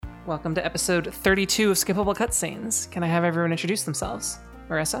Welcome to episode 32 of Skippable Cutscenes. Can I have everyone introduce themselves?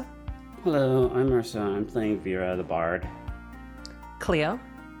 Marissa? Hello, I'm Marissa. I'm playing Vera the Bard. Cleo?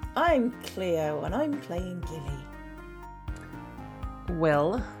 I'm Cleo, and I'm playing Gilly.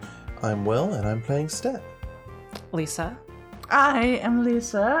 Will? I'm Will, and I'm playing Step. Lisa? I am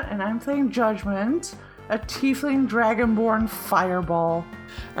Lisa, and I'm playing Judgment, a tiefling dragonborn fireball.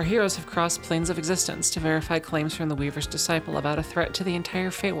 Our heroes have crossed planes of existence to verify claims from the Weaver's disciple about a threat to the entire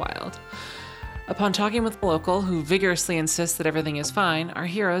Feywild. Upon talking with the local, who vigorously insists that everything is fine, our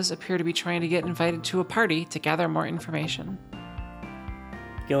heroes appear to be trying to get invited to a party to gather more information.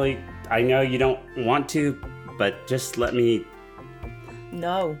 Gilly, I know you don't want to, but just let me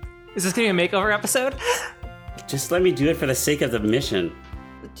No. Is this going to be a makeover episode? just let me do it for the sake of the mission.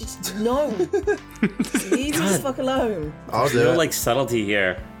 Just no. Leave me the fuck alone. I'll do No it. like subtlety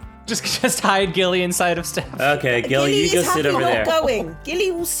here. Just hide Gilly inside of Steph. Okay, Gilly, you go is sit happy over not there. going.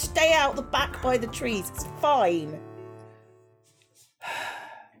 Gilly will stay out the back by the trees. It's fine.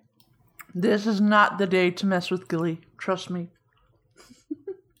 This is not the day to mess with Gilly. Trust me.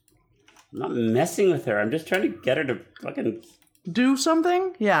 I'm not messing with her. I'm just trying to get her to fucking Do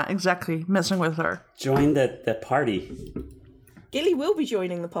something? Yeah, exactly. Messing with her. join the party. Gilly will be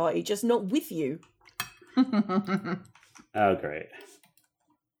joining the party, just not with you. Oh, great.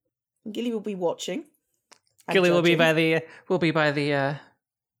 Gilly will be watching. and Gilly will be judging. by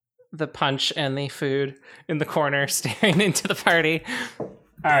the punch and the food in the corner, staring into the party. All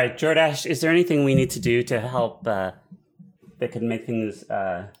right, Jordash, is there anything we need to do to help that could make things,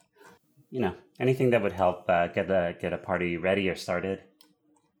 anything that would help get a party ready or started?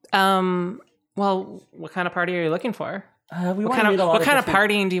 Well, what kind of party are you looking for? We What kind of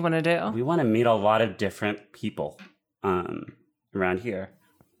partying do you want to do? We want to meet a lot of different people around here.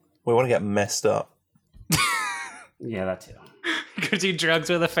 We want to get messed up. Yeah, that too. Go do drugs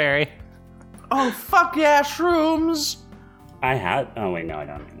with a fairy. Oh, fuck yeah, shrooms! I had. Oh wait, no, I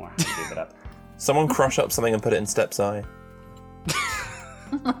don't anymore. I gave it up. Someone crush up something and put it in Step's eye.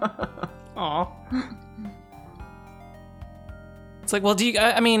 Aw. It's like, well,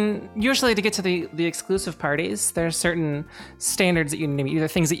 usually to get to the exclusive parties, there's certain standards that you need to meet, either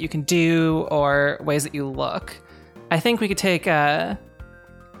things that you can do or ways that you look. I think we could take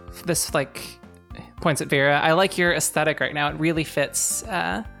this, points at Vera. I like your aesthetic right now. It really fits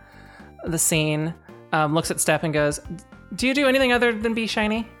the scene. Looks at Steph and goes, do you do anything other than be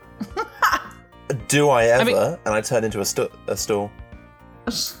shiny? Do I ever? And I turn into a stool.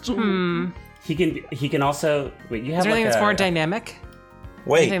 He can also. Wait, you have Is there anything like that's more dynamic?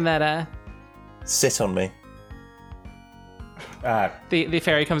 Wait, Anything that sit on me. the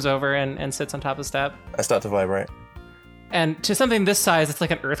fairy comes over and sits on top of Step. I start to vibrate. And to something this size, it's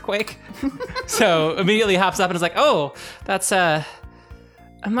like an earthquake. So immediately hops up and is like, oh, that's I'm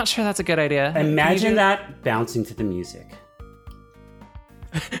not sure that's a good idea. Imagine that bouncing to the music.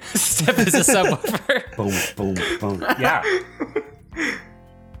 Step is a subwoofer. Boom, boom, boom. Yeah.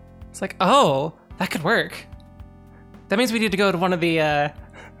 It's like, oh, that could work. That means we need to go to one of the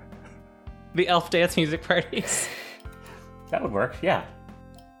elf dance music parties. That would work. Yeah.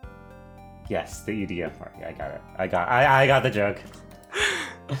 Yes, the EDM party. I got it. I got the joke.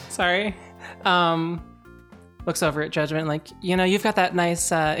 Sorry. Looks over at Judgment like, you've got that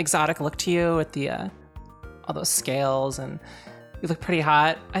nice exotic look to you with the all those scales, and you look pretty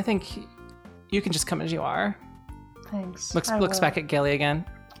hot. I think you can just come as you are. Thanks. Looks back at Gilly again.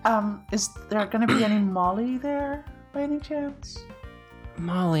 Is there gonna be any Molly there, by any chance?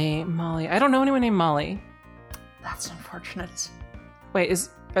 Molly. I don't know anyone named Molly. That's unfortunate. Wait,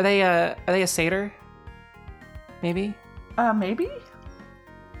 are they a satyr? Maybe? Maybe?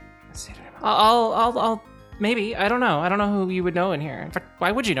 Satyr. I'll maybe. I don't know. I don't know who you would know in here. In fact,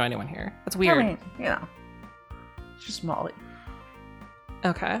 why would you know anyone here? That's weird. I mean, just Molly.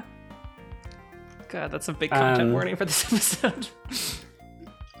 Okay. God, that's a big content warning for this episode.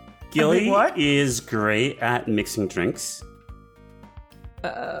 Gilly what? is great at mixing drinks.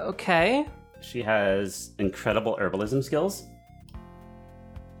 Okay. She has incredible herbalism skills.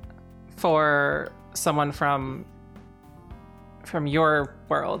 For someone from your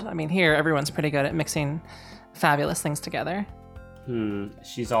world. I mean, here everyone's pretty good at mixing fabulous things together.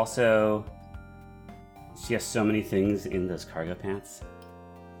 She has so many things in those cargo pants.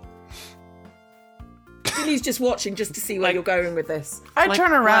 Gilly's just watching just to see where you're going with this. I Like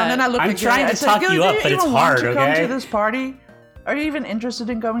turn around what? and I look I'm at trying Gilly. to I say, talk Gilly, you do up, but it's even want hard, to come okay? to this party? Are you even interested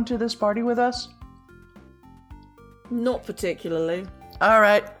in coming to this party with us? Not particularly. All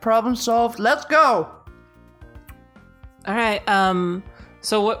right, problem solved. Let's go. All right.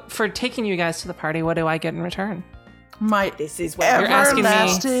 So what for taking you guys to the party? What do I get in return? My This is where You're asking me-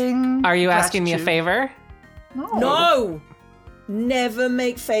 everlasting Are you asking me a gratitude. favor? No! Never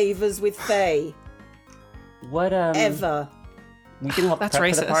make favors with Faye. What Ever. We can help That's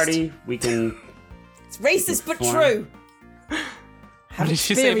prep for racist. the party. We can. It's racist but Perform. true. What did you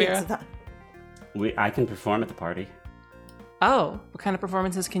say, Experience Vera? of that. I can perform at the party. Oh, what kind of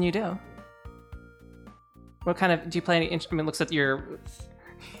performances can you do? What kind of do you play any? I mean, looks at your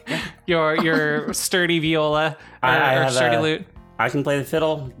sturdy viola or sturdy lute. I can play the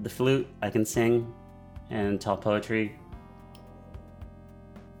fiddle, the flute. I can sing, and tell poetry.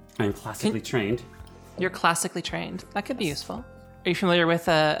 I'm classically trained. You're classically trained. That could be useful. Are you familiar with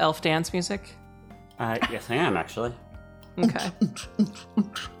elf dance music? Yes, I am actually. Okay.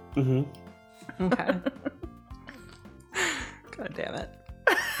 Mm-hmm. Okay. God damn it.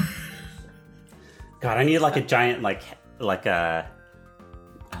 God, I need like a giant like a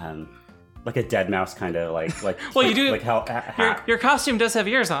dead mouse kind of like. Well, you do- like how hat. Your costume does have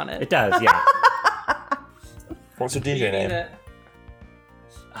ears on it. It does, yeah. What's your DJ You need name? it.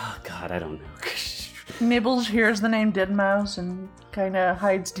 Oh God, I don't know. Nibbles hears the name Dead Mouse and kind of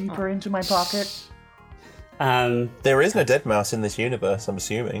hides deeper into my pocket. There is no Dead Mouse in this universe, I'm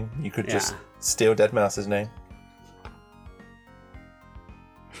assuming. You could just Yeah. steal Dead Mouse's name.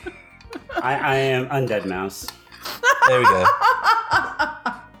 I am Undead Mouse. There we go.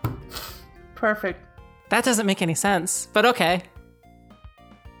 Perfect. That doesn't make any sense, but okay.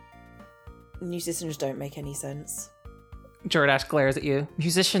 Musicians don't make any sense. Jordash glares at you.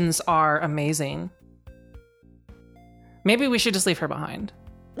 Musicians are amazing. Maybe we should just leave her behind.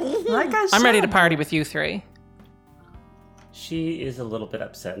 Like I said, I'm ready to party with you three. She is a little bit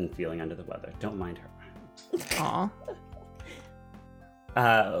upset and feeling under the weather. Don't mind her. Aw.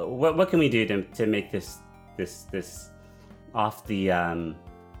 What can we do to make this off the chainmail?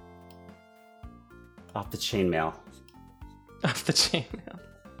 Off the chainmail.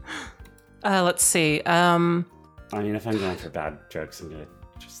 Let's see. I mean, if I'm going for bad jokes, I'm gonna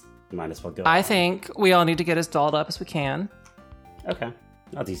just might as well go. I think we all need to get as dolled up as we can. Okay,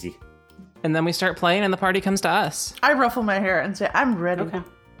 that's easy. And then we start playing and the party comes to us. I ruffle my hair and say, I'm ready. Okay.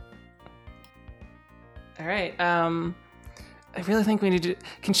 All right. I really think we need to...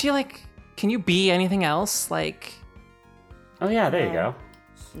 Can you be anything else? Like... Oh yeah, there you go.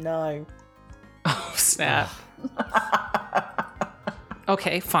 No. Oh, snap.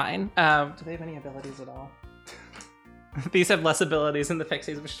 Okay, fine. Do they have any abilities at all? These have less abilities than the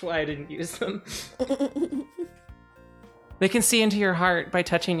Pixies, which is why I didn't use them. They can see into your heart by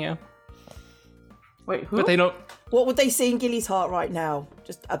touching you, Wait, who? but they don't... What would they see in Gilly's heart right now?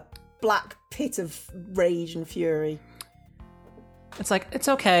 Just a black pit of rage and fury. It's like, it's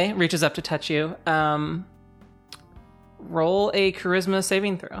okay. Reaches up to touch you. Roll a charisma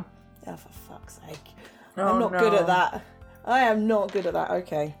saving throw. Oh, for fuck's sake. Oh, I'm not no. good at that. I am not good at that.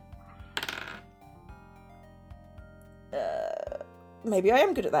 Okay. Maybe I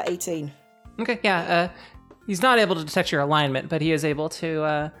am good at that. 18. Okay, yeah. He's not able to detect your alignment, but he is able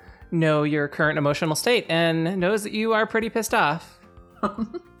to know your current emotional state and knows that you are pretty pissed off.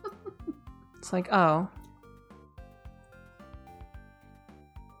 It's like, oh,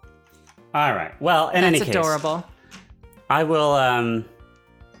 All right. Well, in that's any case, adorable. I will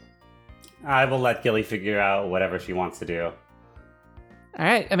let Gilly figure out whatever she wants to do. All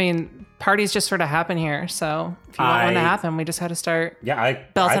right. I mean, parties just sort of happen here, so if you want one to happen, we just had to start. Yeah, I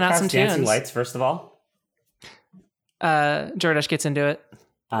Belting out cast some Dancing tunes. Lights first of all, Jordash gets into it,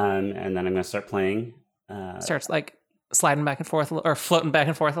 and then I'm gonna start playing. starts like sliding back and forth or floating back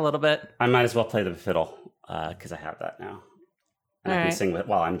and forth a little bit. I might as well play the fiddle because I have that now, and I All can right. sing with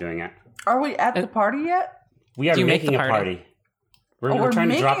while I'm doing it. Are we at the party yet? We are Do you make making the a party? party. We're, Oh, we're we're trying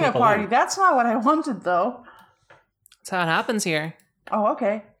to making draw a people party. in. That's not what I wanted, though. That's how it happens here. Oh,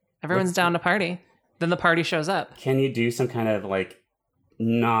 okay. Everyone's down to party. Then the party shows up. Can you do some kind of like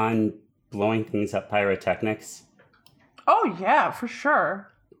non-blowing things up pyrotechnics? Oh, yeah, for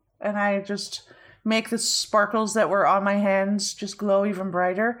sure. And I just make the sparkles that were on my hands just glow even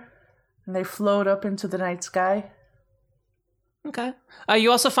brighter. And they float up into the night sky. Okay. You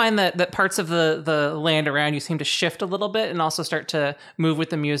also find that parts of the land around you seem to shift a little bit and also start to move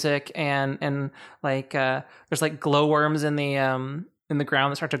with the music and like there's like glowworms in the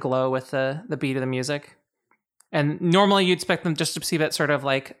ground that start to glow with the beat of the music. And normally you'd expect them just to see that sort of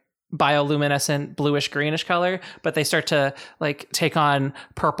like bioluminescent bluish greenish color, but they start to like take on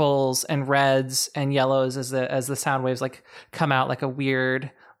purples and reds and yellows as the sound waves like come out like a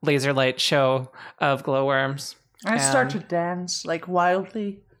weird laser light show of glowworms. I start And- to dance, like,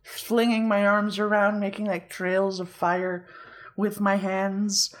 wildly, flinging my arms around, making, like, trails of fire with my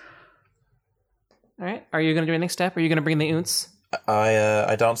hands. All right. Are you going to do anything, Step? Are you going to bring the oonts?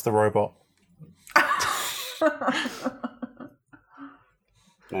 I dance the robot.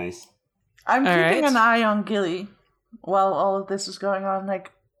 Nice. I'm All keeping right. an eye on Gilly while all of this is going on.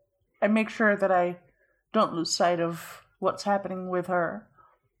 Like, I make sure that I don't lose sight of what's happening with her.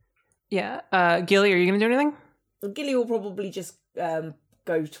 Yeah. Gilly, are you going to do anything? Gilly will probably just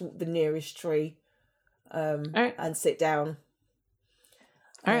go to the nearest tree right. and sit down.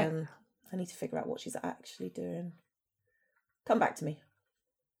 All right. I need to figure out what she's actually doing. Come back to me.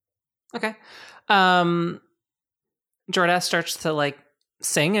 Okay. Jordas starts to like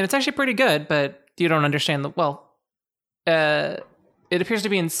sing, and it's actually pretty good, but you don't understand it appears to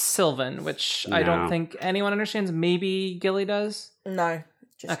be in Sylvan, which I don't No. think anyone understands. Maybe Gilly does. No,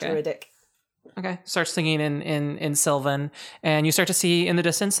 just Okay. druidic. Okay. Starts singing in Sylvan, and you start to see in the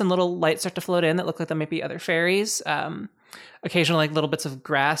distance some little lights start to float in that look like there might be other fairies. Occasionally, like little bits of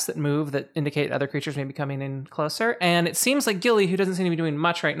grass that move that indicate other creatures may be coming in closer. And it seems like Gilly, who doesn't seem to be doing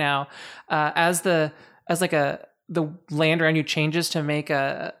much right now, as the land around you changes to make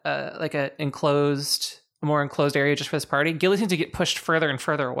a more enclosed area just for this party, Gilly seems to get pushed further and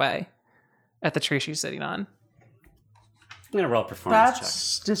further away at the tree she's sitting on. I'm gonna roll a performance check.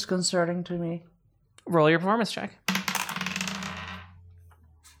 That's disconcerting to me. Roll your performance check.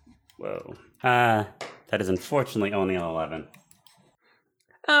 Whoa. That is unfortunately only an 11.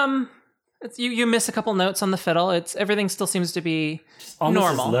 You miss a couple notes on the fiddle. Everything still seems to be Almost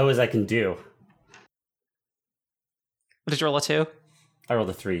normal. as low as I can do. Did you roll a 2? I rolled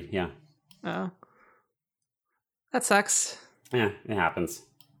a 3, yeah. Oh. That sucks. Yeah, it happens.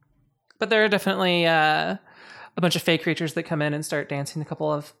 But there are definitely a bunch of fake creatures that come in and start dancing. A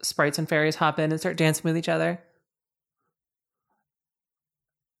couple of sprites and fairies hop in and start dancing with each other.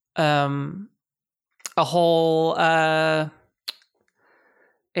 A whole a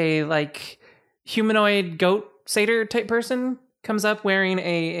like humanoid goat satyr type person comes up wearing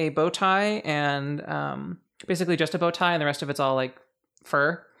a bow tie and basically just a bow tie, and the rest of it's all like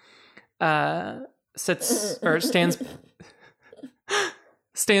fur. Sits or stands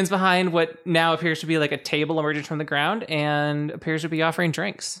behind what now appears to be like a table emerging from the ground and appears to be offering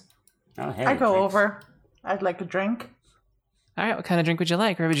drinks. Oh, hey. I go drinks. over. I'd like a drink. All right, what kind of drink would you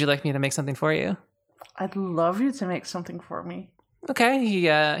like, or would you like me to make something for you? I'd love you to make something for me. Okay, he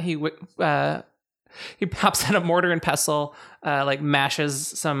pops out a mortar and pestle, like mashes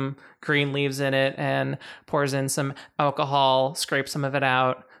some green leaves in it, and pours in some alcohol, scrapes some of it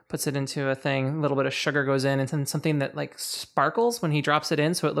out, puts it into a thing. A little bit of sugar goes in, and then something that like sparkles when he drops it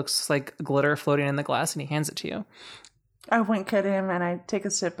in, so it looks like glitter floating in the glass, and he hands it to you. I wink at him and I take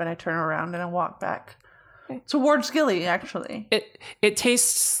a sip and I turn around and I walk back. Towards Gilly, actually. It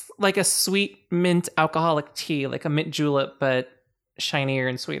tastes like a sweet mint alcoholic tea, like a mint julep, but shinier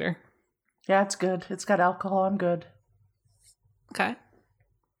and sweeter. Yeah, it's good. It's got alcohol. I'm good. Okay.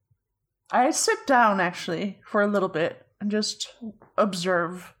 I sit down, actually, for a little bit and just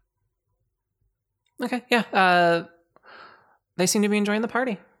observe. Okay, yeah. They seem to be enjoying the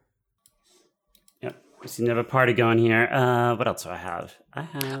party. Yep. We seem to have a party going here. What else do I have?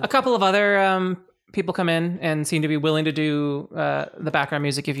 A couple of other people come in and seem to be willing to do the background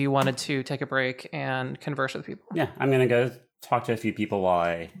music if you wanted to take a break and converse with people. Yeah, I'm gonna go talk to a few people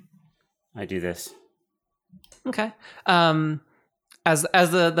while I do this. Okay. As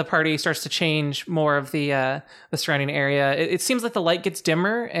the party starts to change more of the surrounding area, it seems like the light gets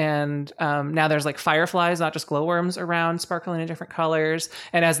dimmer, and now there's like fireflies, not just glowworms, around, sparkling in different colors.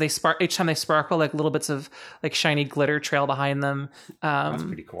 And as they each time they sparkle, like little bits of like shiny glitter trail behind them. That's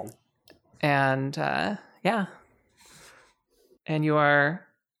pretty cool. And yeah, and you are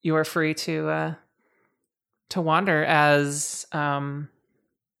free to wander as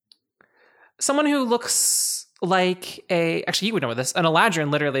someone who looks like actually you would know this, an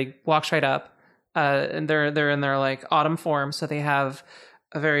Eladrin literally walks right up, and they're in their like autumn form, so they have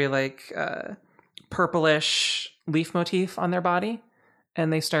a very like purplish leaf motif on their body,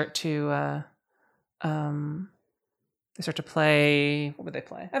 and they start to play. What would they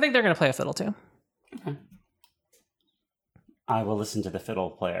play? I think they're going to play a fiddle too. Okay. I will listen to the fiddle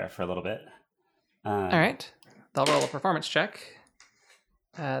player for a little bit. All right. They'll roll a performance check.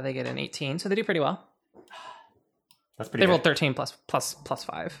 They get an 18, so they do pretty well. That's pretty They good. rolled 13 plus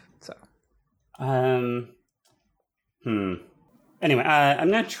 5, so. Anyway,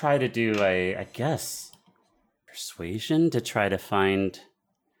 I'm going to try to do I guess, persuasion to try to find...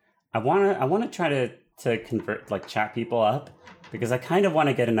 I want to try to convert, like, chat people up, because I kind of want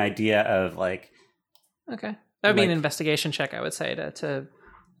to get an idea of, like... Okay. That would be an Like- investigation check, I would say, to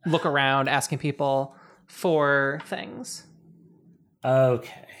look around, asking people for things.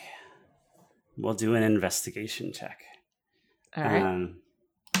 Okay. We'll do an investigation check. All right.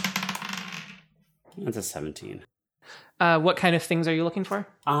 That's a 17. What kind of things are you looking for?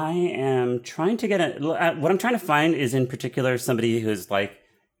 I am trying to get what I'm trying to find is in particular somebody who's like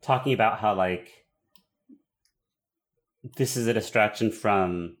talking about how like this is a distraction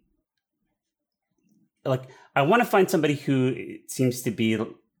from like I want to find somebody who seems to be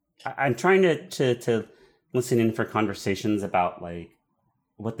I'm trying to listen in for conversations about like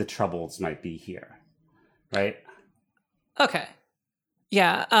what the troubles might be here. Right? Okay.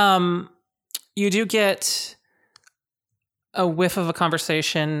 Yeah. You do get a whiff of a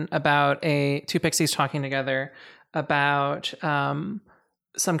conversation about two pixies talking together about some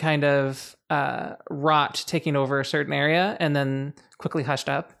kind of rot taking over a certain area and then quickly hushed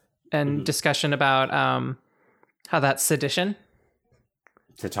up, and discussion about how that's sedition.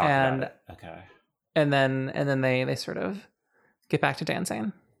 To talk about it. Okay. And then they sort of get back to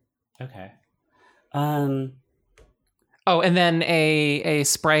dancing. Okay. Oh, and then a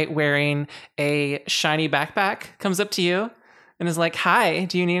sprite wearing a shiny backpack comes up to you and is like, "Hi,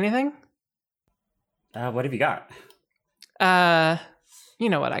 do you need anything?" What have you got? You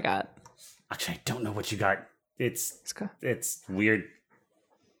know what I got. Actually, I don't know what you got. It's weird.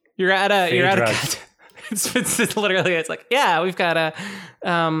 You're at a drugs. it's literally it's like, yeah, we've got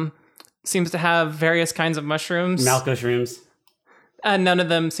seems to have various kinds of mushrooms. Malco shrooms. None of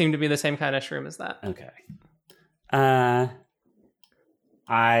them seem to be the same kind of shroom as that. Okay.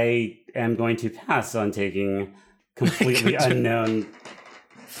 I am going to pass on taking completely unknown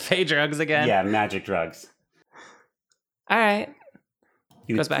Fey drugs again. Yeah, magic drugs. All right.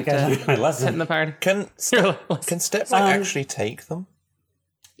 Goes back to my lesson. Hitting the party. Can Stepback actually take them?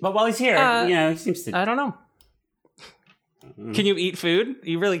 But while he's here, he seems to. I don't know. Can you eat food?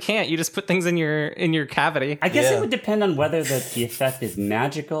 You really can't. You just put things in your cavity. I guess it would depend on whether the effect is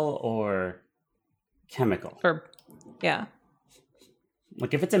magical or chemical. Yeah.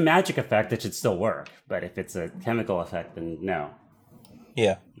 Like if it's a magic effect, it should still work. But if it's a chemical effect, then no.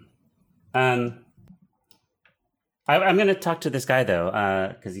 Yeah. I'm going to talk to this guy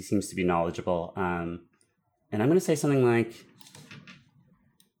though, because he seems to be knowledgeable. And I'm going to say something like,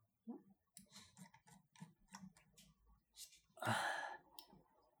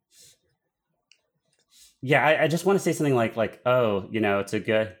 I just want to say something like, oh,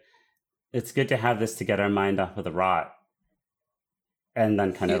 it's good to have this to get our mind off of the rot, and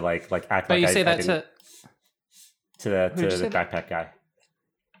then kind of like act. But like you I say that to the backpack guy.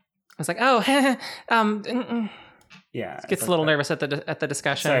 I was like, oh, yeah. Gets a little nervous at the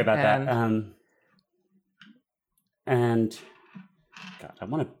discussion. Sorry about that. And God, I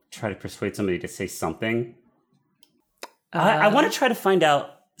want to try to persuade somebody to say something. I want to try to find out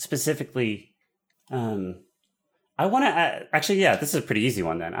specifically. I want to this is a pretty easy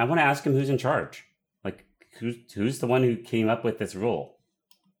one. Then I want to ask him who's in charge. Like who's the one who came up with this rule?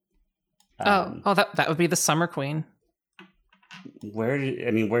 That would be the Summer Queen. Where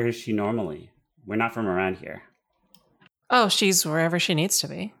is she normally? We're not from around here. Oh, she's wherever she needs to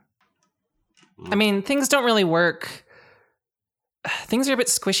be. I mean, things don't really work. Things are a bit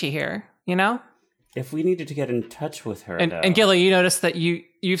squishy here, you know? If we needed to get in touch with her, and Gilly, you notice that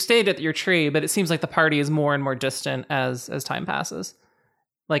you've stayed at your tree, but it seems like the party is more and more distant as time passes.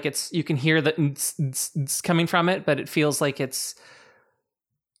 Like you can hear the it's coming from it, but it feels like it's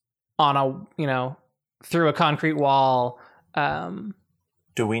on through a concrete wall.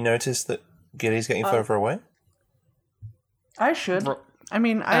 Do we notice that Gilly's getting further away? I should. I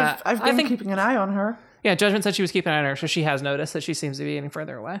mean, I've been keeping an eye on her. Yeah, Judgment said she was keeping an eye on her, so she has noticed that she seems to be getting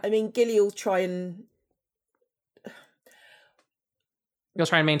further away. I mean, Gilly will try and... You'll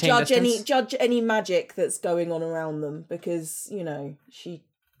try and maintain distance? Judge any magic that's going on around them, because, she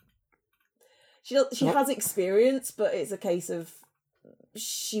has experience, but it's a case of...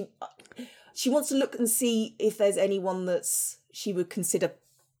 She wants to look and see if there's anyone that's she would consider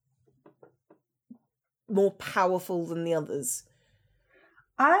more powerful than the others.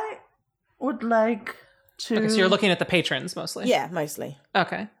 I would like to... Okay, so you're looking at the patrons mostly? Yeah, mostly.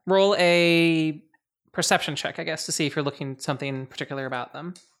 Okay. Roll a perception check, I guess, to see if you're looking at something particular about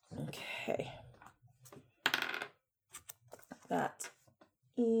them. Okay. That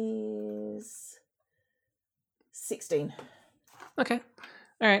is 16. Okay.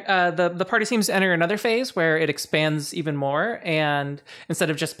 All right. The party seems to enter another phase where it expands even more, and instead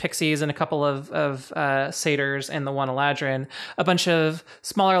of just pixies and a couple of satyrs and the one Eladrin, a bunch of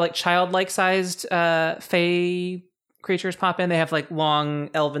smaller, like childlike sized fey creatures pop in. They have like long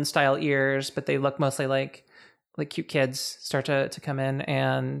elven style ears, but they look mostly like cute kids. Start to come in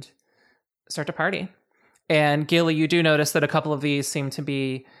and start to party. And Gilly, you do notice that a couple of these seem to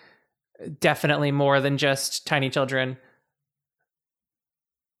be definitely more than just tiny children.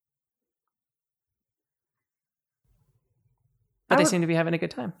 But they seem to be having a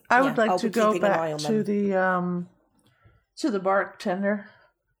good time. I would like I'll to be go keeping an eye back on to them. the bartender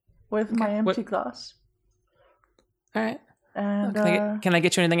with my empty glass. All right. And Can I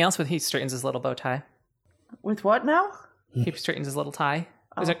get you anything else? He straightens his little bow tie. with what now? He straightens his little tie.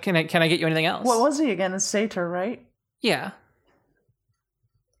 Can I get you anything else? What was he again? A satyr, right? Yeah.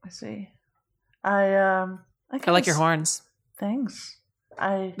 I see. I like your horns. Thanks.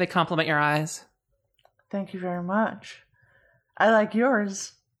 They complement your eyes. Thank you very much. I like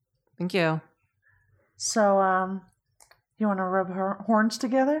yours. Thank you. So, you want to rub horns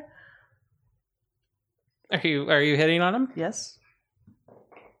together? Are you hitting on him? Yes.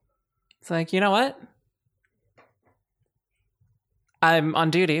 It's like, you know what? I'm on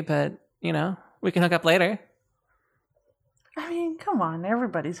duty, but, we can hook up later. I mean, come on.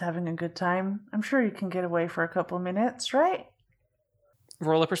 Everybody's having a good time. I'm sure you can get away for a couple of minutes, right?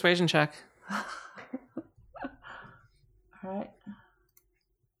 Roll a persuasion check. All right.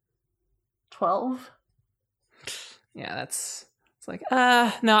 12. Yeah, it's like,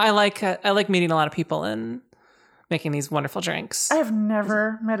 no, I like meeting a lot of people and making these wonderful drinks. I have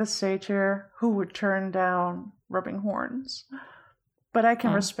never met a satyr who would turn down rubbing horns, but I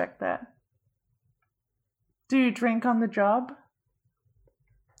can respect that. Do you drink on the job?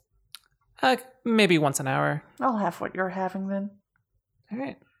 Maybe once an hour. I'll have what you're having then. All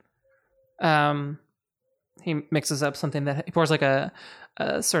right. He mixes up something that he pours like a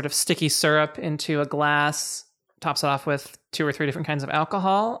sort of sticky syrup into a glass, tops it off with 2 or 3 different kinds of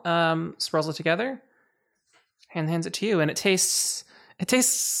alcohol, swirls it together, and hands it to you. And it tastes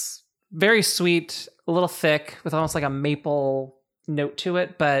very sweet, a little thick, with almost like a maple note to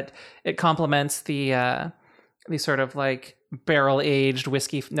it, but it complements the sort of like barrel-aged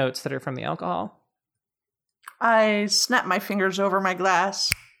whiskey notes that are from the alcohol. I snap my fingers over my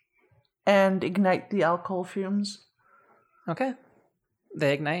glass and ignite the alcohol fumes. Okay.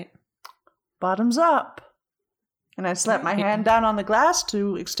 They ignite. Bottoms up. And I slap my hand down on the glass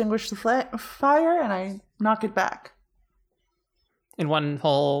to extinguish the fire, and I knock it back. In one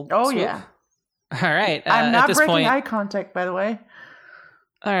whole Oh, swoop? yeah. All right. I'm not at this breaking point, eye contact, by the way.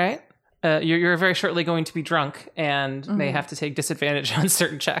 all right. You're very shortly going to be drunk and may have to take disadvantage on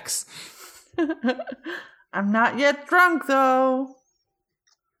certain checks. I'm not yet drunk, though.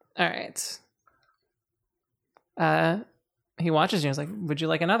 All right. He watches you and is like, would you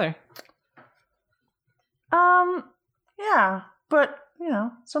like another? Yeah, but,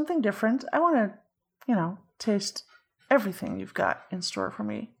 something different. I want to, taste everything you've got in store for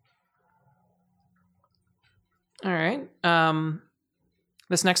me. All right.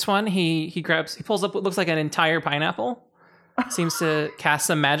 This next one, he pulls up what looks like an entire pineapple, seems to cast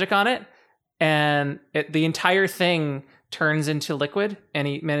some magic on it, and the entire thing turns into liquid, and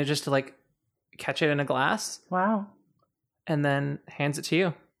he manages to like catch it in a glass. Wow. And then hands it to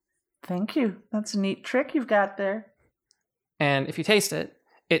you. Thank you. That's a neat trick you've got there. And if you taste it,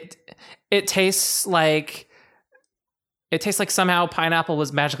 it tastes like somehow pineapple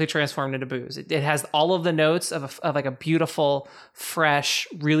was magically transformed into booze. It has all of the notes of like a beautiful, fresh,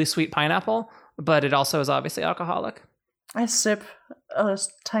 really sweet pineapple, but it also is obviously alcoholic. I sip a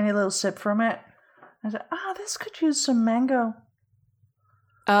tiny little sip from it. I said, this could use some mango.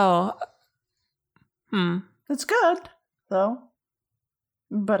 Oh. It's good, though.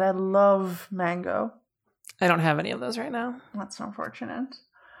 But I love mango. I don't have any of those right now. That's unfortunate.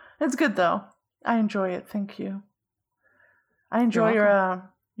 It's good, though. I enjoy it. Thank you. I enjoy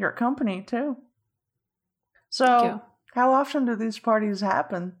your company, too. So, how often do these parties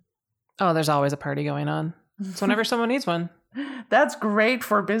happen? Oh, there's always a party going on. It's whenever someone needs one. That's great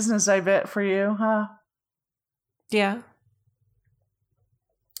for business, I bet, for you, huh? Yeah.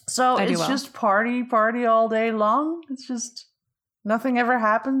 So it's just party all day long? It's just nothing ever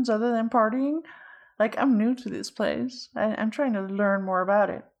happens other than partying? Like, I'm new to this place. I'm trying to learn more about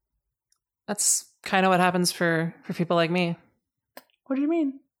it. That's kind of what happens for people like me. What do you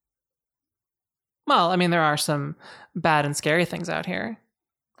mean? Well, I mean, there are some bad and scary things out here.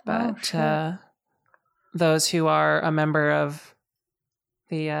 But sure. Those who are a member of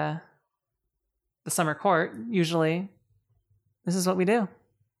the summer court, usually this is what we do.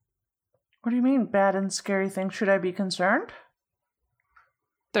 What do you mean, bad and scary things? Should I be concerned?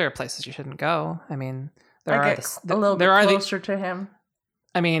 There are places you shouldn't go. I mean, I get a little bit closer to him.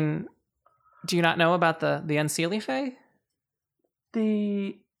 I mean, do you not know about the Unseelie Fae?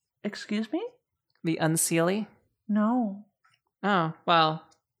 Excuse me? The Unseelie? No. Oh, well.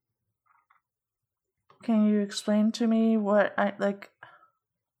 Can you explain to me what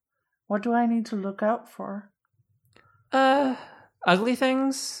What do I need to look out for? Ugly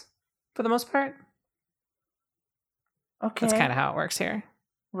things, for the most part. Okay. That's kind of how it works here.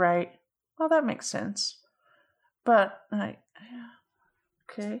 Right. Well, that makes sense. But,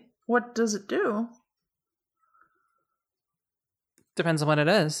 okay. What does it do? Depends on what it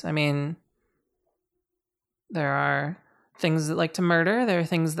is. I mean, there are things that like to murder. There are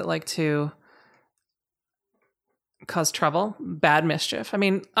things that like to cause trouble, bad mischief. I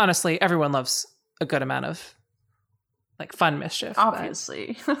mean, honestly, everyone loves a good amount of like fun mischief.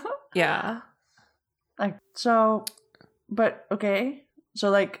 Obviously. Yeah. Okay. But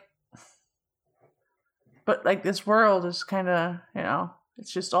this world is kind of,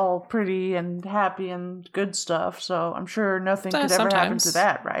 it's just all pretty and happy and good stuff. So I'm sure nothing could ever happen to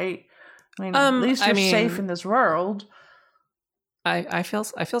that, right? I mean, at least you're safe in this world. I feel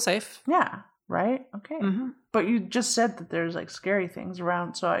safe. Yeah. Right. Okay. Mm-hmm. But you just said that there's scary things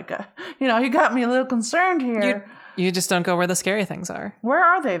around, so I got, you got me a little concerned here. You just don't go where the scary things are. Where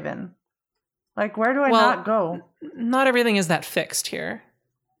are they then? Where do I not go? Not everything is that fixed here.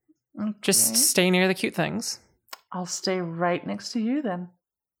 Okay. Just stay near the cute things. I'll stay right next to you then.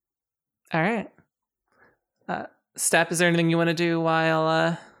 All right. Step, is there anything you want to do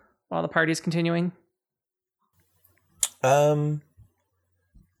while the party's continuing?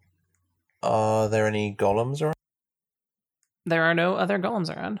 Are there any golems around? There are no other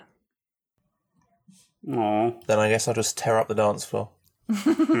golems around. Aww. Then I guess I'll just tear up the dance floor.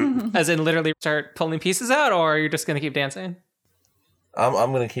 As in literally start pulling pieces out, or you're just going to keep dancing? I'm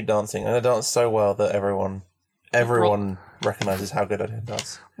going to keep dancing. I'm going to dance so well that everyone recognizes how good I can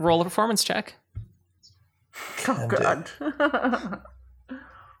dance. Roll a performance check. Oh, God.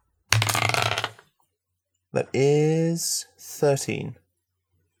 That is 13.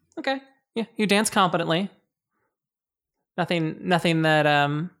 Okay. Yeah, you dance competently. Nothing that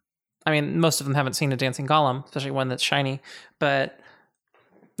I mean, most of them haven't seen a dancing golem, especially one that's shiny, but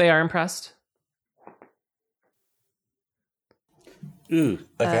they are impressed. Ooh,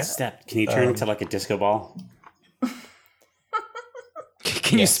 okay. Step, can you turn into a disco ball?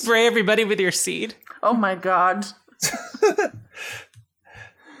 Can you spray everybody with your seed? Oh my God.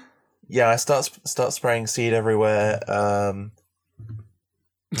 Yeah, I start spraying seed everywhere.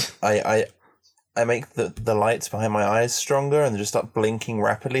 I make the lights behind my eyes stronger and they just start blinking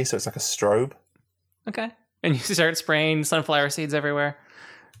rapidly, so it's like a strobe. Okay. And you start spraying sunflower seeds everywhere.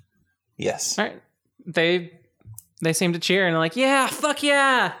 Yes. All right. They seem to cheer and they're like, yeah, fuck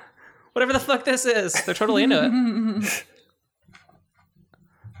yeah. Whatever the fuck this is. They're totally into it.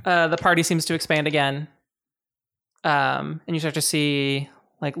 The party seems to expand again. And you start to see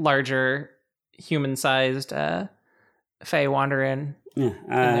larger human-sized fae wander in.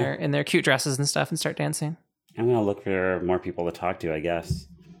 Yeah, in their cute dresses and stuff and start dancing. I'm gonna look for more people to talk to, I guess.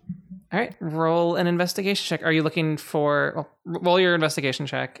 All right, roll an investigation check. Are you looking for? Well, roll your investigation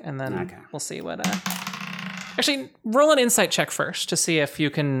check, and then we'll see what. Actually, roll an insight check first to see if you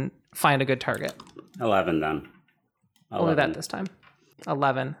can find a good target. 11 then. 11. We'll do that this time.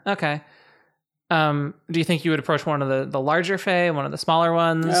 11. Okay. Do you think you would approach one of the larger fae, one of the smaller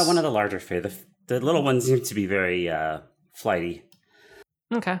ones? One of the larger fae. The little ones seem to be very flighty.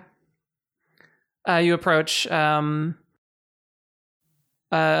 Okay. You approach someone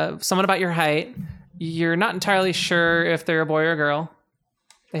about your height. You're not entirely sure if they're a boy or a girl.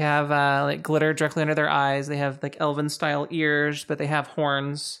 They have glitter directly under their eyes. They have elven style ears, but they have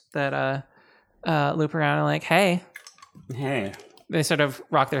horns that loop around and like, hey. Hey. They sort of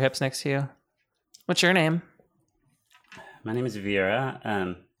rock their hips next to you. What's your name? My name is Vera.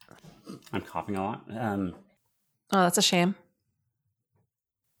 I'm coughing a lot. Oh, that's a shame.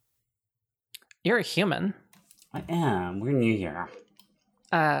 You're a human. I am. We're new here.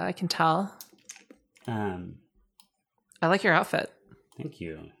 I can tell. I like your outfit. Thank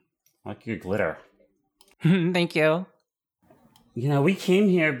you. I like your glitter. Thank you. We came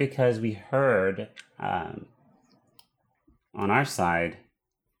here because we heard on our side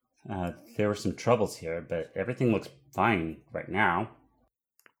there were some troubles here, but everything looks fine right now.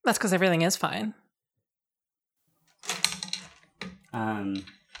 That's because everything is fine.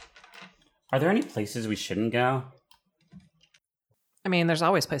 Are there any places we shouldn't go? I mean, there's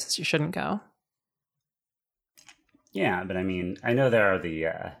always places you shouldn't go. Yeah, but I mean, I know there are the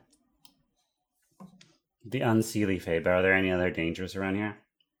unseelie fae, but are there any other dangers around here?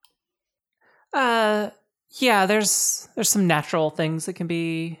 Yeah, there's some natural things that can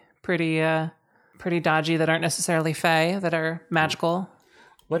be pretty dodgy that aren't necessarily fae, that are magical.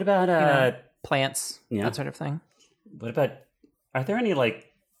 What about plants, that sort of thing? What about, are there any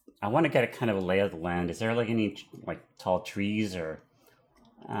I want to get a kind of a lay of the land. Is there any tall trees or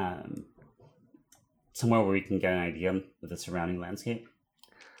somewhere where we can get an idea of the surrounding landscape?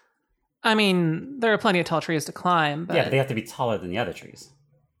 I mean, there are plenty of tall trees to climb, but Yeah, but they have to be taller than the other trees.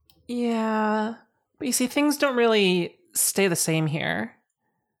 yeah. But you see, things don't really stay the same here.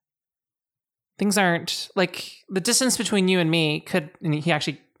 Things aren't like the distance between you and me could, and he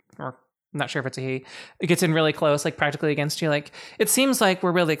actually, or I'm not sure if it's a he, it gets in really close, like practically against you. Like it seems like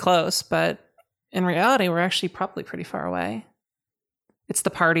we're really close, but in reality, we're actually probably pretty far away. It's the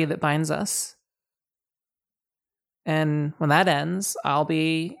party that binds us. And when that ends, I'll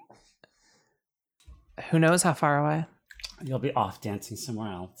be who knows how far away. You'll be off dancing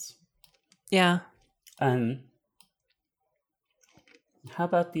somewhere else. Yeah. How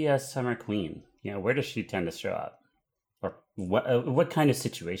about the Summer Queen? Where does she tend to show up? Or what kind of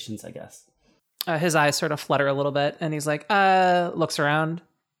situations, I guess? His eyes sort of flutter a little bit, and he's like, looks around.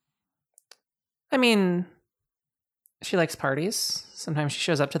 I mean, she likes parties. Sometimes she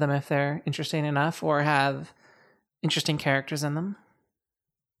shows up to them if they're interesting enough or have interesting characters in them.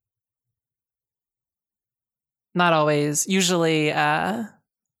 Not always. Usually a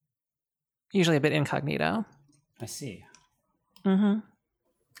bit incognito. I see. Mm-hmm.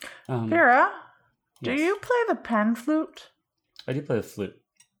 Vera, do yes. you play the pan flute? I do play the flute.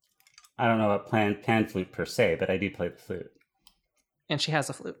 I don't know about pan flute per se, but I do play the flute. And she has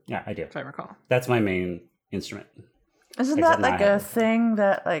a flute, Yeah, I do. if I recall. That's my main instrument. Isn't Except that now I like have a thing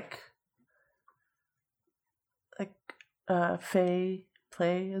that like Faye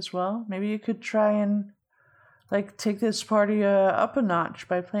play as well? Maybe you could try and like take this party up a notch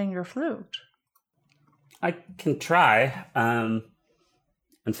by playing your flute. I can try.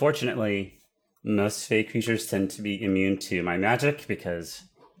 Unfortunately, most fey creatures tend to be immune to my magic because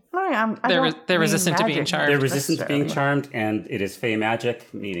They're resistant to being charmed. they're resistant to being necessarily. charmed, and it is fey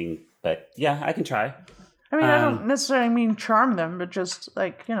magic, meaning. But yeah, I can try. I mean, I don't necessarily mean charm them, but just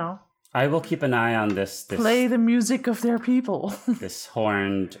like, I will keep an eye on this play the music of their people. this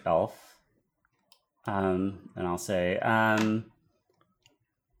horned elf. And I'll say, and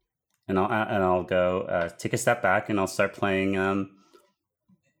I'll go take a step back, and I'll start playing.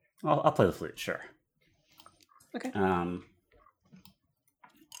 I'll play the flute, sure. Okay.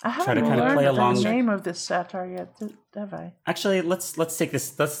 I Try to haven't kind of play learned along. the name of this satire yet, have I? Actually, let's take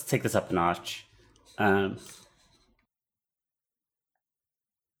this up a notch.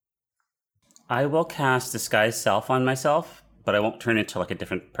 I will cast Disguise Self on myself, but I won't turn into like a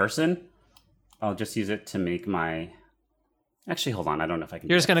different person. I'll just use it to make my. Actually, hold on. I don't know if I can.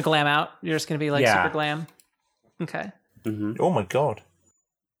 You're just going to glam out? You're just going to be like Yeah. super glam? Okay. Oh my god.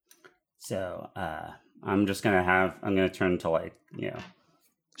 So I'm gonna turn to like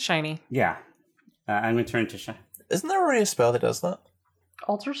Shiny. yeah. I'm gonna turn to Isn't there already a spell that does that?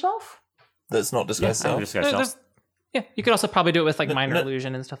 Alter self? That's not disguise self? Disguise Self. There's- Yeah, you could also probably do it with like minor no.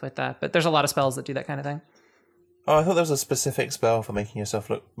 illusion and stuff like that, but there's a lot of spells that do that kind of thing. Oh, I thought there was a specific spell for making yourself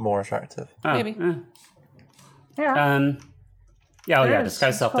look more attractive. Oh, Maybe. Yeah. Yeah, There is. Disguise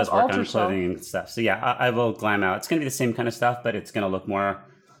It's Self called does work on Alter Self. clothing and stuff. So yeah, I will glam out. It's gonna be the same kind of stuff, but it's gonna look more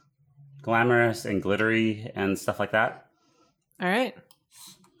glamorous and glittery and stuff like that. All right.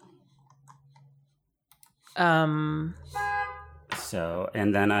 So,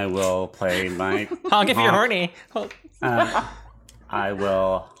 and then I will play my. Honk if you're honk. horny. Oh, I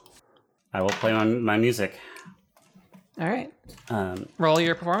will play my music. all right. Roll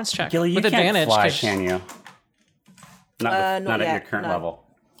your performance check Gilly, you with can't advantage. fly, 'cause- can you? Not Not at your yet, current no. level.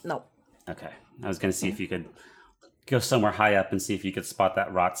 No. Okay, I was gonna see if you could go somewhere high up and see if you could spot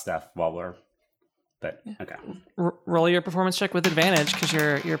that rot stuff while we're. But okay, roll your performance check with advantage because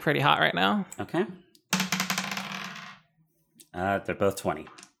you're pretty hot right now. okay. They're both 20.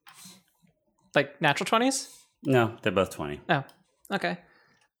 Like natural 20s? No, they're both 20. Oh, okay.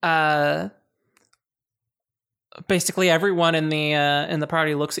 Basically, everyone in the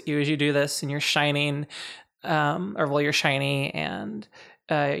party looks at you as you do this, and you're shining, you're shiny, and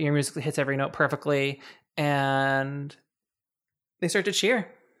your music hits every note perfectly, and they start to cheer,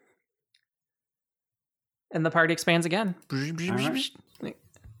 and the party expands again. right.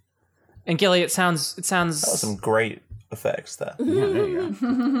 And Gilly, it sounds. That was some great effects there. Yeah, there you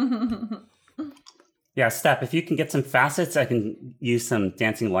go. Yeah, Step, if you can get some facets, I can use some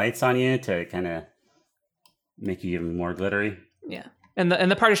dancing lights on you to kind of make you even more glittery. Yeah, and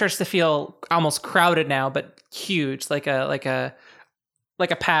the party starts to feel almost crowded now, but huge, like a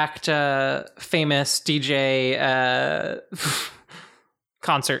packed famous DJ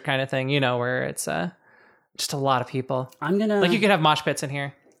concert kind of thing. Where it's just a lot of people. I'm gonna Like you could have mosh pits in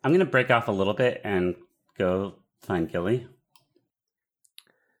here. I'm gonna break off a little bit and go find Gilly.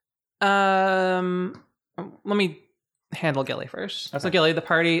 Let me handle Gilly first. Okay. So Gilly, the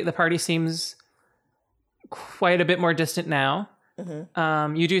party seems quite a bit more distant now.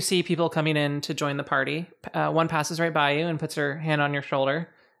 Mm-hmm. You do see people coming in to join the party. One passes right by you and puts her hand on your shoulder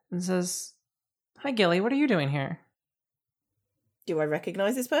and says, "Hi, Gilly. What are you doing here?" Do I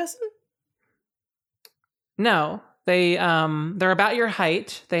recognize this person? No, they're about your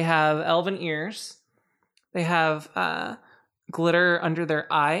height. They have elven ears. They have glitter under their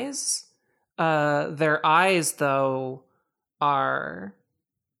eyes. Their eyes, though, are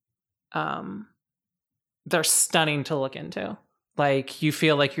they're stunning to look into. Like, you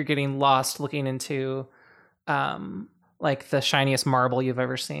feel like you're getting lost looking into like the shiniest marble you've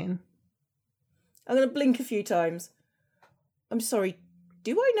ever seen. I'm going to blink a few times. I'm sorry,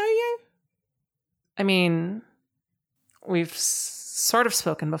 do I know you? I mean, we've sort of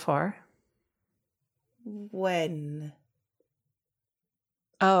spoken before. When?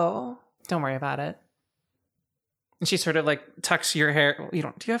 Oh, don't worry about it. And she sort of like tucks your hair.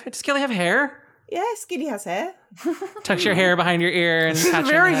 Does Gilly have hair? Yeah, Skinny has hair. Tucks your hair behind your ear and She's a pats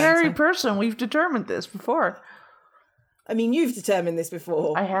your very head, hairy so- person. We've determined this before. I mean, you've determined this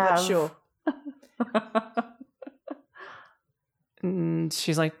before. I have. But sure. And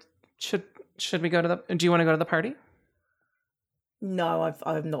she's like, should we go to do you want to go to the party? No,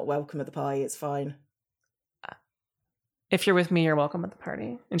 I'm not welcome at the party. It's fine. If you're with me, you're welcome at the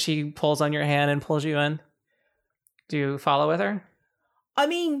party. And she pulls on your hand and pulls you in. Do you follow with her? I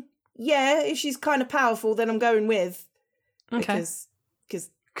mean, yeah, if she's kind of powerful, then I'm going with. Okay. Because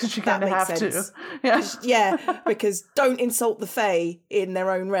Because you that kind of makes have sense. to. Yeah. Yeah, because don't insult the Fae in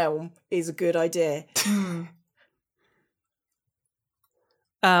their own realm is a good idea.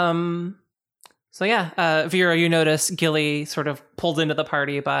 So yeah, Vera, you notice Gilly sort of pulled into the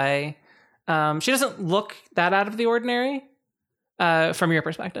party by, she doesn't look that out of the ordinary, from your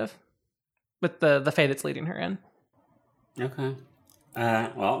perspective, with the Fae that's leading her in. Okay.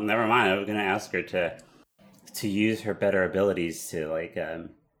 Well, never mind. I was going to ask her to use her better abilities to like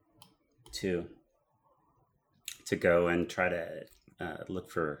to go and try to look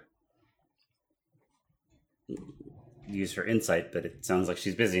for use her insight, but it sounds like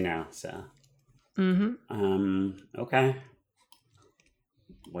she's busy now. So. Okay.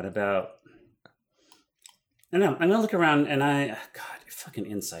 What about? I don't know. I'm gonna look around, and God, fucking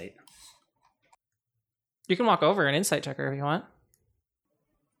insight. You can walk over and insight check her if you want.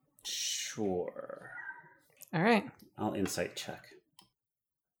 Sure. All right. I'll insight check.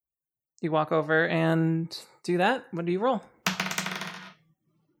 You walk over and do that. What do you roll?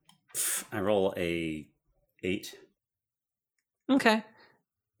 I roll a 8. Okay.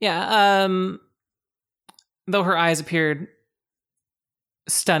 Yeah. Though her eyes appeared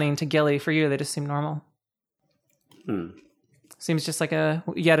stunning to Gilly, for you they just seem normal. Seems just like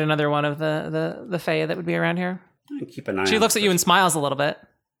yet another one of the Fae that would be around here. Keep an eye. She on looks the at you and person. smiles a little bit.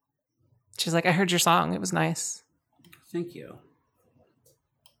 She's like, "I heard your song. It was nice. Thank you.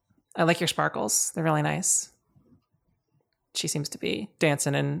 I like your sparkles. They're really nice." She seems to be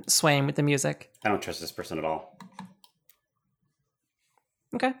dancing and swaying with the music. I don't trust this person at all.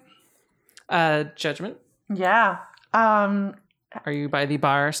 Okay. Judgment. Yeah. Are you by the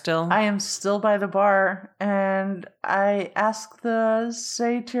bar still? I am still by the bar, and I ask the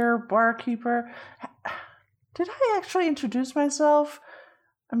satyr barkeeper, did I actually introduce myself?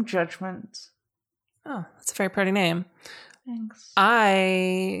 I'm Judgment. Oh, that's a very pretty name. Thanks.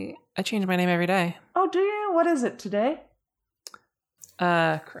 I change my name every day. Oh, do you? What is it today?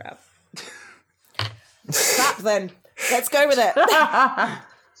 Crap. Crap, then. Let's go with it.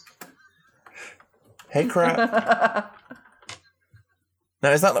 Hey, crap. Now,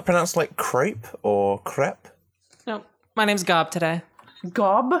 is that pronounced like crepe or crepe? No, my name's Gob today.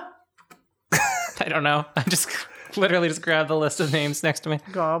 Gob? I don't know. I just literally just grabbed the list of names next to me.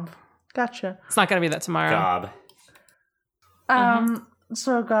 Gob. Gotcha. It's not gonna be that tomorrow. Gob.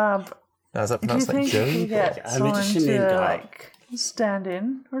 So Gob, Now, is that do you pronounced like think you Joe? could get Yeah, I'm someone interested in to, Gob. like, stand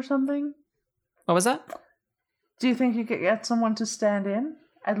in or something? What was that? Do you think you could get someone to stand in?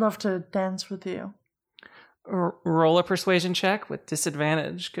 I'd love to dance with you. Roll a persuasion check with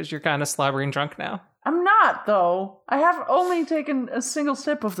disadvantage because you're kind of slobbering drunk now. I'm not, though. I have only taken a single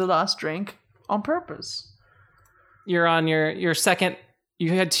sip of the last drink on purpose. You're on your second.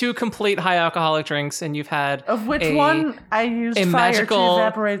 You had 2 complete high alcoholic drinks, and you've had Of which one I used a fire magical- to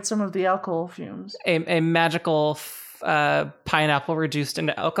evaporate some of the alcohol fumes. a magical pineapple reduced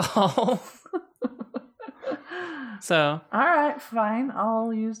into alcohol. So All right, fine.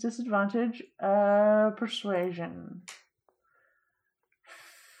 I'll use disadvantage. Persuasion.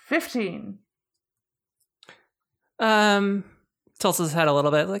 15. tilts his head a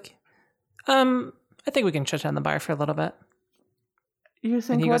little bit, like, I think we can shut down the bar for a little bit. You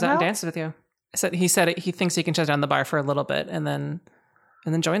think And he what goes out and now? dances with you. He said he thinks he can shut down the bar for a little bit and then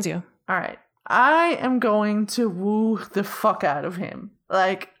joins you. All right. I am going to woo the fuck out of him.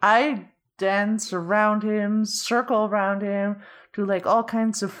 Like, I dance around him, circle around him, do like all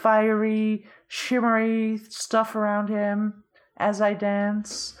kinds of fiery, shimmery stuff around him as I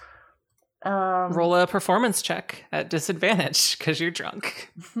dance. Roll a performance check at disadvantage because you're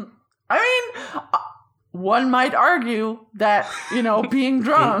drunk. I mean, one might argue that, being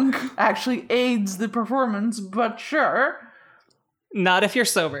drunk actually aids the performance, but sure. Not if you're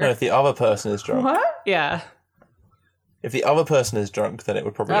sober. No, if the other person is drunk. What? Yeah. If the other person is drunk, then it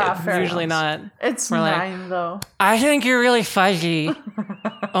would probably. Fair Usually enough. not. It's We're like, 9, though. I think you're really fuzzy.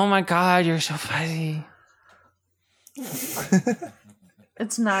 Oh my god, you're so fuzzy.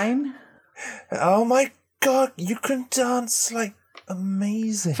 It's 9. Oh my god, you can dance like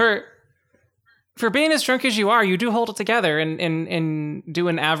amazing. For being as drunk as you are, you do hold it together and do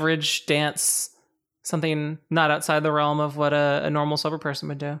an average dance, something not outside the realm of what a normal sober person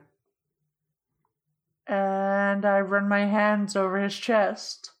would do. And I run my hands over his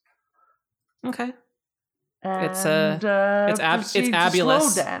chest. Okay. And It's proceed to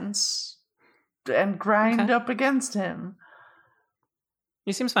abulous. slow dance and grind Okay. up against him.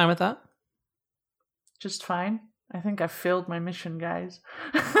 He seems fine with that. Just fine. I think I failed my mission, guys.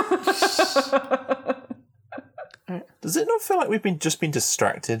 Does it not feel like we've just been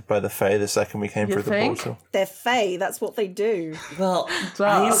distracted by the Fae the second we came You through think? the portal? They're Fae, that's what they do. Well, So-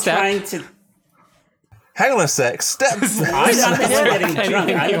 I am Step. trying to. Hang on a sec. Steps. I'm not getting Anything drunk.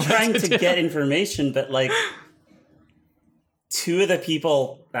 you I'm want trying to to do. get information, but like, two of the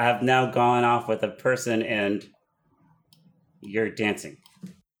people have now gone off with a person, and you're dancing.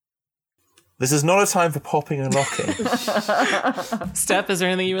 This is not a time for popping and locking. Steph, is there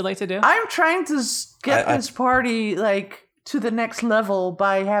anything you would like to do? I'm trying to get I- this party, to the next level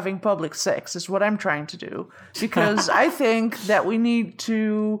by having public sex, is what I'm trying to do. Because I think that we need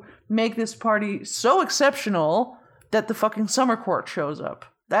to make this party so exceptional that the fucking summer court shows up.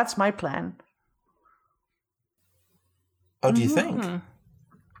 That's my plan. Oh, do you think?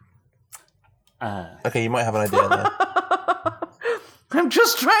 Uh, Okay, you might have an idea there. I'm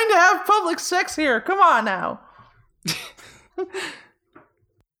just trying to have public sex here. Come on now.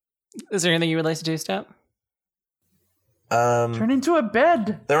 Is there anything you would like to do, Steph? Turn into a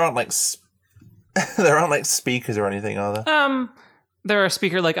bed. There aren't there aren't like speakers or anything, are there? There are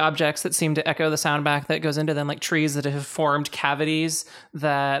speaker-like objects that seem to echo the sound back that goes into them, like trees that have formed cavities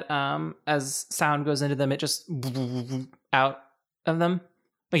that, as sound goes into them, it just out of them.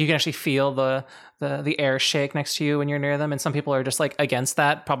 Like you can actually feel the air shake next to you when you're near them, and some people are just like against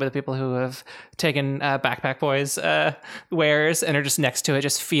that. Probably the people who have taken Backpack Boys wares and are just next to it,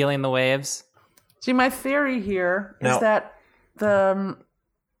 just feeling the waves. See, my theory here is Now- that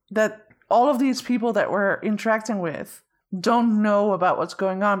that all of these people that we're interacting with don't know about what's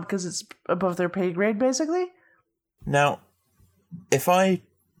going on because it's above their pay grade, basically. Now, if I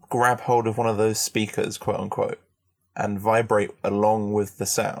grab hold of one of those speakers, quote unquote, and vibrate along with the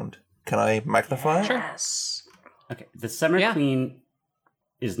sound, can I magnify it? Yes. okay, the Summer Yeah. Queen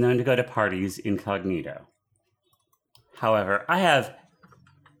is known to go to parties incognito. However, I have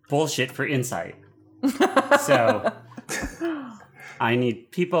bullshit for insight. So I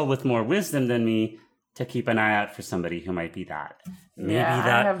need people with more wisdom than me to keep an eye out for somebody who might be that. Maybe Yeah, I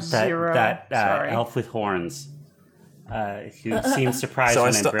that have zero. that Sorry. elf with horns who seemed surprised So I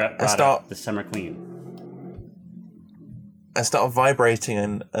when sta- I brought I up start- the Summer Queen. I start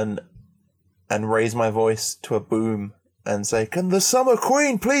vibrating and raise my voice to a boom and say, "Can the Summer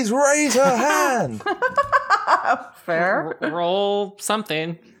Queen please raise her hand?" Fair. Roll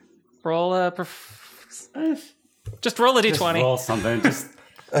something. Roll a. Just roll a d20. Just roll something. Just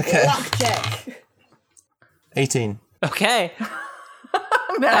Okay, Luck check. 18. Okay.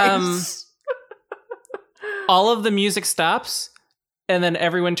 Nice. All of the music stops, and then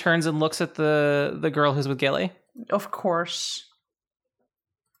everyone turns and looks at the girl who's with Gilly. Of course.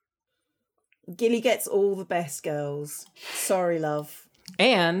 Gilly gets all the best girls. Sorry, love.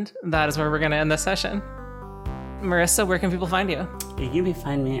 And that is where we're going to end this session. Marissa, where can people find you? you may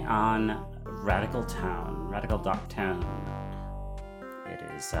find me on Radical Town, Radical.town. It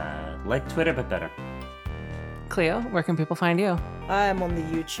is like Twitter but better. Cleo, where can people find you? I am on the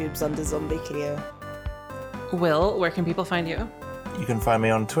YouTubes under Zombie Cleo. Will, where can people find you? You can find me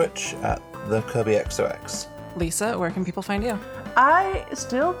on Twitch at the KirbyXOX. Lisa, where can people find you? I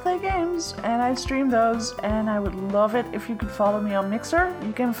still play games and I stream those, and I would love it if you could follow me on Mixer.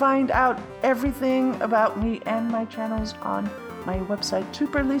 You can find out everything about me and my channels on my website,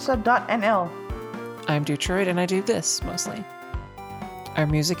 superlisa.nl. I'm Detroit, and I do this, mostly. Our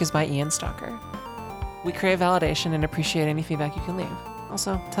music is by Ian Stalker. We crave validation and appreciate any feedback you can leave.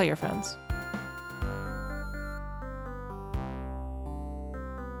 Also, tell your friends.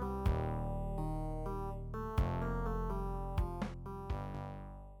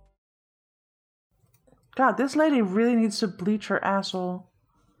 God, this lady really needs to bleach her asshole.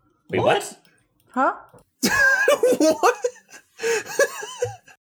 Wait, what? Huh? What?